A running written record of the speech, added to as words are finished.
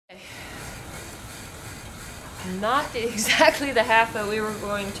not exactly the half that we were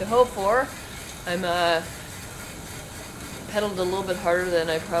going to hope for. I'm pedaled a little bit harder than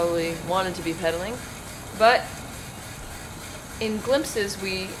I probably wanted to be pedaling, but in glimpses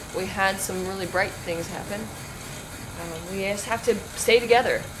we had some really bright things happen. We just have to stay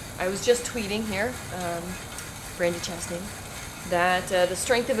together. I was just tweeting here, Brandi Chastain, that the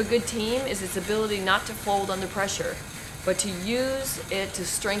strength of a good team is its ability not to fold under pressure, but to use it to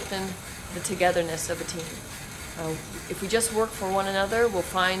strengthen the togetherness of a team. If we just work for one another, we'll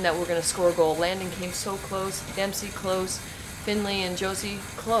find that we're going to score a goal. Landon came so close, Dempsey close, Finley and Josie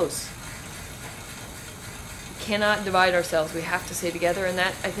close. We cannot divide ourselves. We have to stay together, and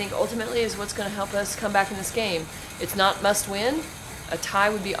that, I think, ultimately is what's going to help us come back in this game. It's not must win. A tie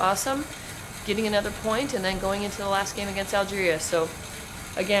would be awesome, getting another point, and then going into the last game against Algeria. So,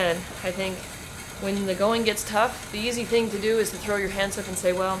 again, I think when the going gets tough, the easy thing to do is to throw your hands up and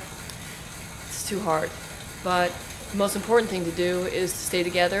say, well, it's too hard. But the most important thing to do is to stay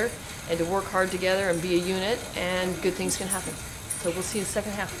together and to work hard together and be a unit, and good things can happen. So we'll see you in the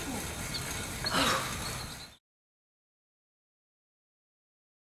second half.